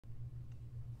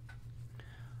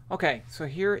Okay, so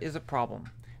here is a problem.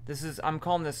 I'm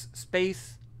calling this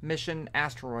Space Mission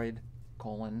Asteroid,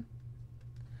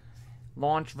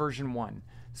 launch version 1.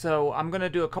 So I'm going to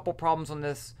do a couple problems on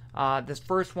this. This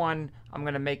first one, I'm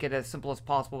going to make it as simple as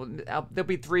possible. There'll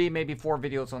be 3, maybe 4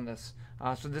 videos on this.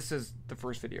 So this is the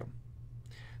first video.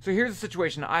 So here's the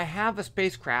situation. I have a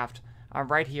spacecraft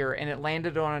right here, and it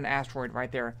landed on an asteroid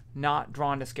right there, not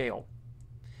drawn to scale.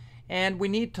 And we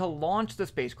need to launch the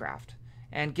spacecraft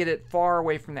and get it far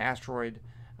away from the asteroid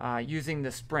using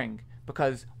the spring.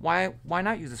 Because why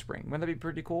not use a spring? Wouldn't that be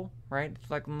pretty cool, right? It's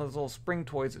like one of those little spring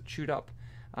toys that shoot up.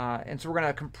 And so we're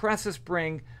going to compress the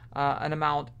spring an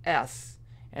amount S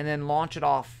and then launch it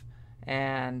off.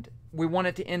 And we want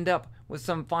it to end up with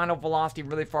some final velocity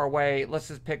really far away. Let's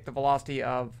just pick the velocity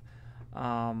of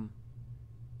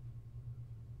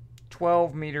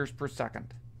 12 meters per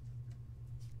second.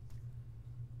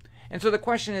 And so the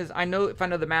question is, if I know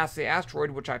the mass of the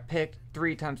asteroid, which I picked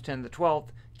 3 times 10 to the 12th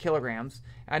kilograms,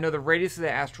 I know the radius of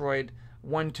the asteroid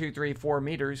 1, 2, 3, 4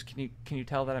 meters. Can you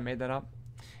tell that I made that up?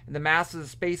 And the mass of the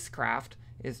spacecraft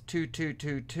is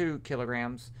 2,222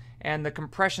 kilograms, and the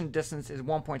compression distance is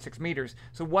 1.6 meters.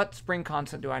 So what spring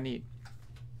constant do I need?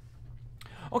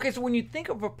 Okay, so when you think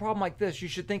of a problem like this, you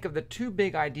should think of the 2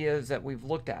 big ideas that we've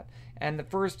looked at. And the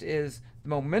first is the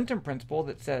momentum principle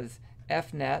that says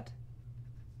F net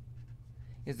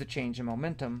is the change in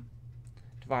momentum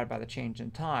divided by the change in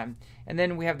time. And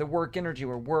then we have the work energy,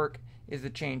 where work is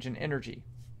the change in energy.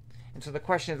 And so the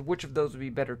question is, which of those would be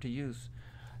better to use?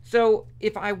 So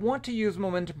if I want to use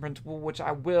momentum principle, which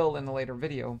I will in a later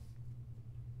video,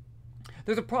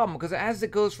 there's a problem, because as it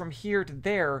goes from here to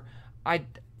there,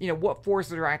 what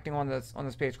forces are acting on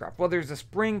the spacecraft? Well, there's a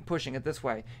spring pushing it this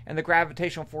way, and the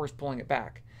gravitational force pulling it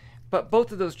back. But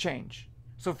both of those change,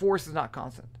 so force is not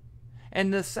constant.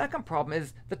 And the second problem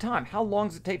is the time. How long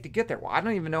does it take to get there? Well, I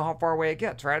don't even know how far away it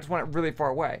gets, right? I just want it really far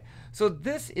away. So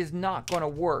this is not going to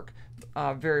work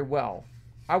very well.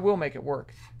 I will make it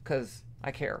work because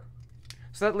I care.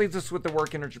 So that leaves us with the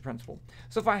work energy principle.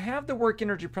 So if I have the work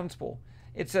energy principle,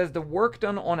 it says the work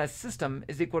done on a system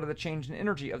is equal to the change in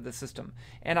energy of the system.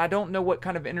 And I don't know what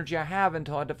kind of energy I have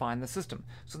until I define the system.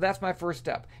 So that's my first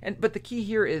step. But the key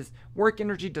here is work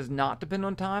energy does not depend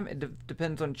on time. It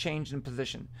depends on change in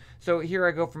position. So here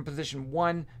I go from position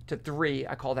 1 to 3.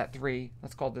 I call that 3.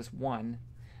 Let's call this 1.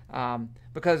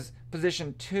 Because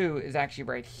position 2 is actually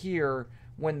right here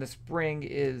when the spring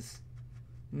is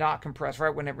not compressed,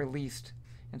 right when it released.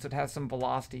 And so it has some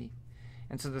velocity.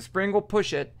 And so the spring will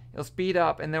push it, it'll speed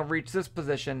up, and they'll reach this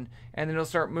position, and then it'll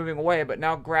start moving away. But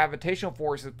now gravitational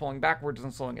force is pulling backwards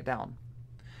and slowing it down.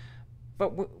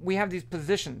 But we have these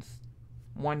positions,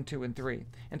 1, 2, and 3.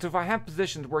 And so if I have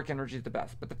positions, work energy is the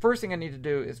best. But the first thing I need to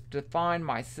do is define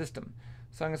my system.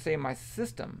 So I'm going to say my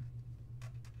system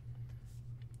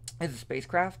is a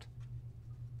spacecraft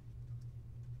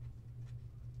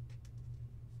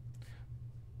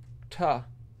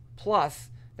plus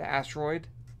the asteroid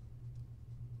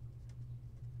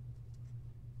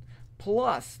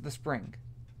plus the spring.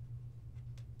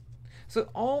 So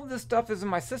all of this stuff is in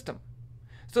my system.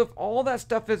 So if all that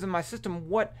stuff is in my system,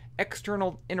 what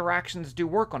external interactions do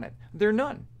work on it? They're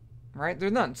none, right? They're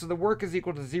none. So the work is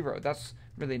equal to 0. That's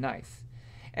really nice.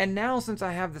 And now, since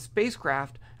I have the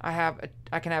spacecraft, I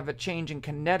can have a change in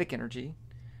kinetic energy.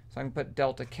 So I can put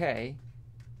delta K.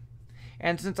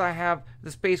 And since I have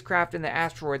the spacecraft and the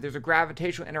asteroid, there's a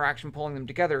gravitational interaction pulling them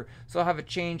together. So I'll have a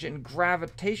change in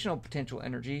gravitational potential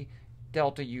energy,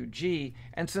 delta UG.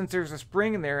 And since there's a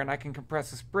spring in there and I can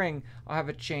compress the spring, I'll have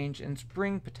a change in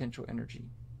spring potential energy.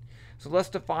 So let's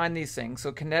define these things.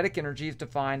 So kinetic energy is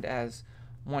defined as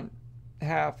 1/2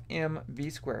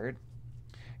 mv squared.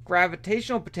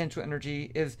 Gravitational potential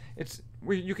energy is,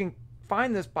 you can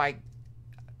find this by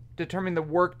determining the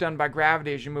work done by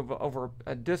gravity as you move over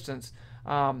a distance.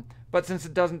 But since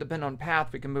it doesn't depend on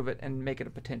path, we can move it and make it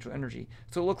a potential energy.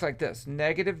 So it looks like this: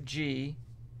 negative g,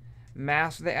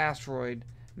 mass of the asteroid,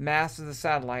 mass of the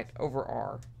satellite over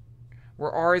r,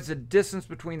 where r is the distance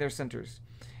between their centers.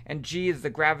 And g is the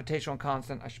gravitational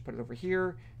constant. I should put it over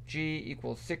here. G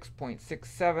equals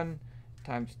 6.67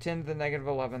 times 10 to the negative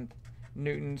 11th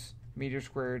newtons meter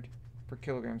squared per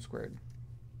kilogram squared.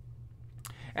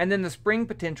 And then the spring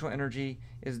potential energy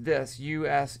is this: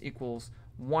 US equals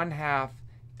 1/2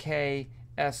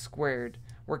 ks squared,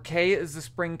 where k is the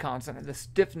spring constant, the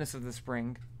stiffness of the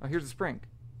spring. Oh, here's the spring,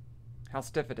 how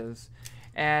stiff it is.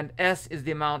 And s is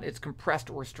the amount it's compressed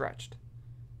or stretched.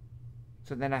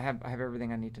 So then I have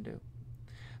everything I need to do.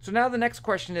 So now the next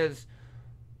question is,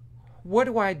 what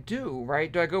do I do,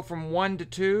 right? Do I go from 1 to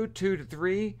 2, 2 to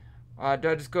 3? Do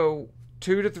I just go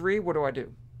 2 to 3? What do I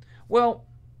do? Well,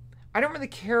 I don't really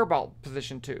care about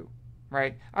position 2,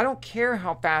 right? I don't care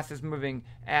how fast it's moving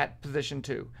at position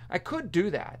 2. I could do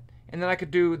that, and then I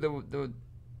could do the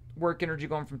work energy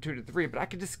going from 2 to 3, but I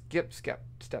could just skip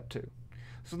step 2.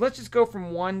 So let's just go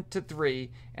from 1 to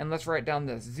 3, and let's write down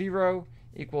this. 0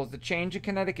 equals the change in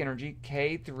kinetic energy,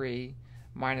 K3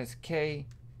 minus K1,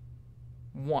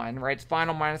 right? It's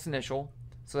final minus initial.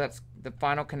 So that's the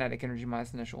final kinetic energy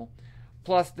minus initial,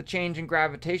 plus the change in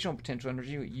gravitational potential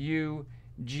energy,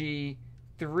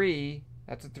 UG3,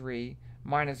 that's a 3,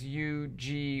 minus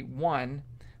UG1,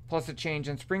 plus the change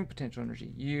in spring potential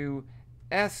energy,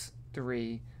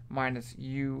 US3 minus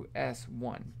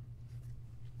US1.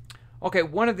 Okay,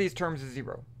 one of these terms is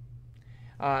 0.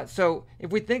 So if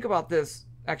we think about this,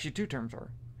 actually two terms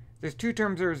are. There's two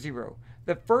terms that are 0.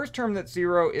 The first term that's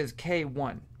 0 is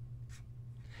K1.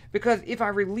 Because if I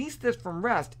release this from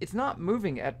rest, it's not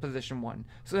moving at position 1.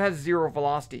 So it has 0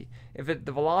 velocity. If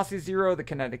the velocity is 0, the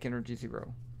kinetic energy is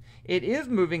 0. It is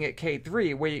moving at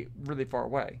K3, really far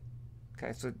away.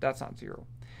 Okay, so that's not 0.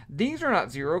 These are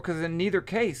not 0 because in neither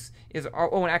case is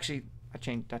R. Oh, and actually, I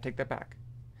take that back.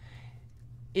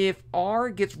 If R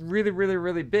gets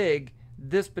really big,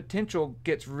 this potential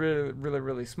gets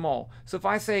really small. So if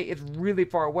I say it's really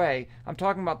far away, I'm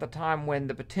talking about the time when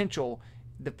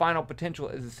the final potential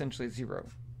is essentially 0.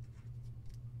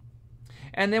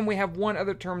 And then we have one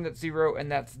other term that's 0, and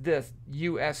that's this,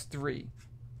 US3.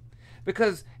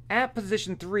 Because at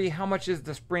position 3, how much is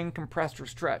the spring compressed or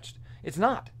stretched? It's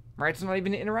not, right? It's not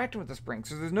even interacting with the spring.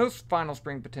 So there's no final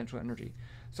spring potential energy.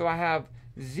 So I have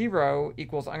 0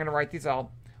 equals, I'm going to write these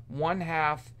out,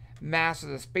 1/2 mass of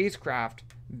the spacecraft,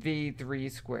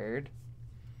 V3 squared,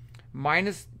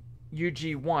 minus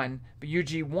UG1, but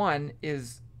UG1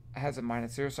 has a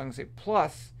minus there, so I'm going to say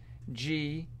plus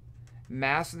G,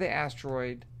 mass of the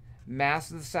asteroid,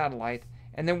 mass of the satellite,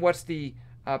 and then what's the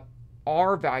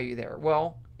R value there?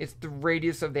 Well, it's the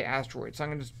radius of the asteroid, so I'm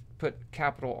going to just put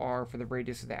capital R for the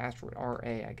radius of the asteroid,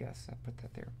 RA, I guess. I put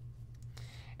that there.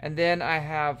 And then I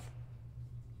have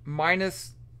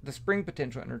minus the spring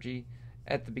potential energy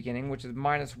at the beginning, which is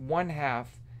minus 1/2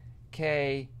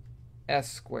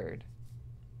 KS squared.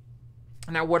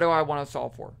 Now, what do I want to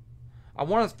solve for? I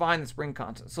want to find the spring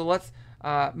constant. So let's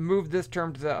move this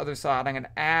term to the other side. I'm going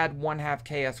to add 1/2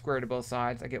 KS squared to both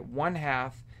sides. I get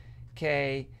 1/2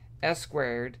 KS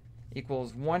squared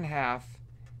equals 1/2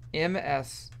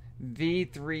 MS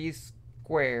V3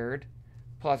 squared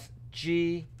plus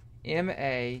G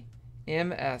MA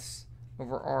MS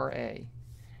over RA.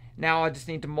 Now I just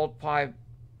need to multiply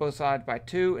both sides by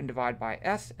 2 and divide by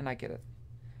S, and I get it.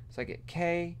 So I get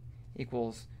K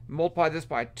equals, multiply this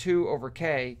by 2 over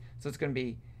K, so it's going to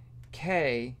be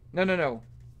K, no,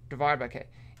 divide by K.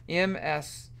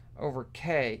 MS over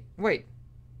K, wait,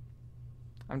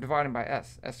 I'm dividing by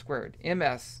S squared.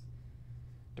 MS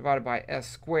divided by S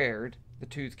squared, the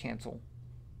 2's cancel.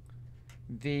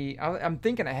 I'm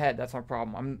thinking ahead, that's my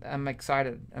problem. I'm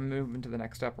excited, I'm moving to the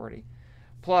next step already.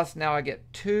 Plus, now I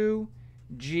get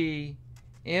 2G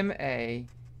MA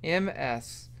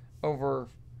MS over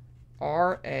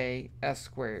RA S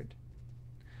squared.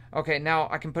 Okay, now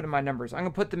I can put in my numbers. I'm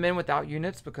going to put them in without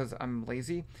units because I'm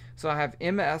lazy. So I have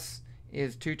MS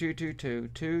is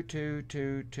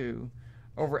 2222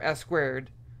 over S squared,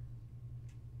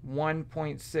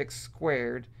 1.6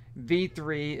 squared.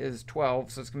 V3 is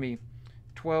 12, so it's going to be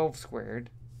 12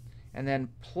 squared. And then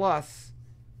plus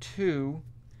 2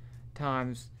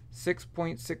 times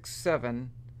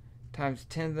 6.67 times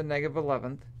 10 to the negative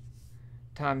 11th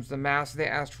times the mass of the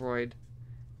asteroid,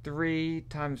 3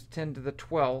 times 10 to the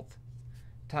 12th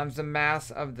times the mass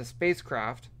of the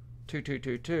spacecraft,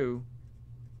 2222,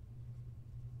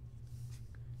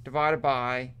 divided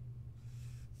by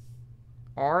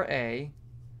RA,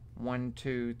 1,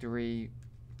 2, 3,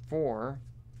 4,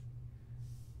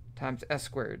 times S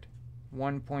squared,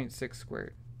 1.6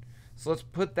 squared. So let's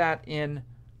put that in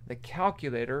the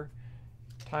calculator.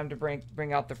 Time to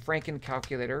bring out the Franken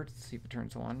calculator. Let's see if it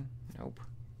turns on. Nope.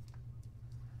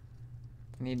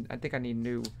 I think I need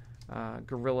new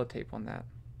Gorilla Tape on that.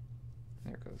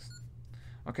 There it goes.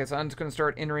 Okay, so I'm just going to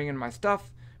start entering in my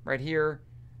stuff right here.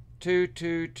 2,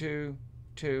 2, 2,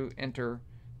 2, enter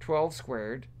 12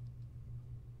 squared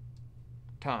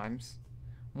times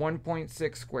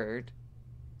 1.6 squared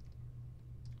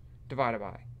divided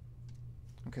by.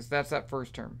 Okay, so that's that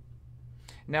first term.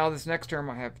 Now this next term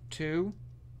I have 2,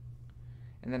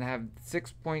 and then I have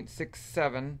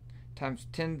 6.67 times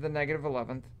 10 to the negative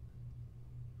 11th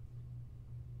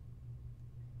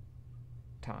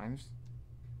times,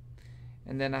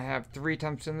 and then I have 3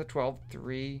 times 10 to the 12th,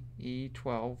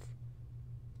 3e12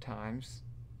 times,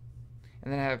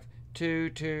 and then I have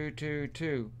 2, 2, 2,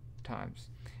 2 times.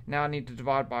 Now I need to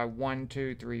divide by 1,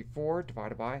 2, 3, 4,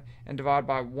 divided by, and divide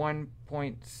by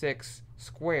 1.6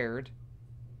 squared,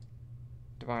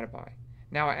 divided by.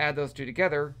 Now I add those two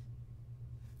together,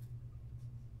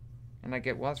 and I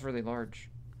get, well, that's really large.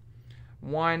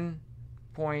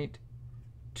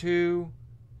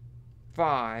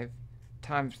 1.25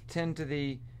 times 10 to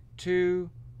the 10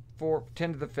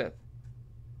 to the 5th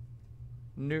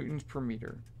newtons per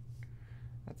meter.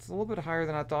 That's a little bit higher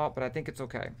than I thought, but I think it's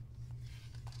okay.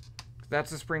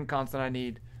 That's the spring constant I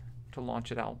need to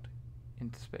launch it out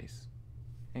into space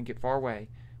and get far away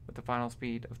with the final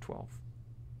speed of 12.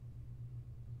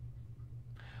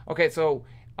 Okay, so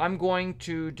I'm going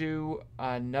to do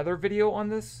another video on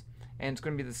this, and it's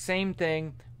going to be the same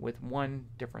thing with one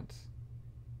difference.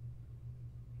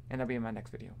 And that'll be in my next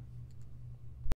video.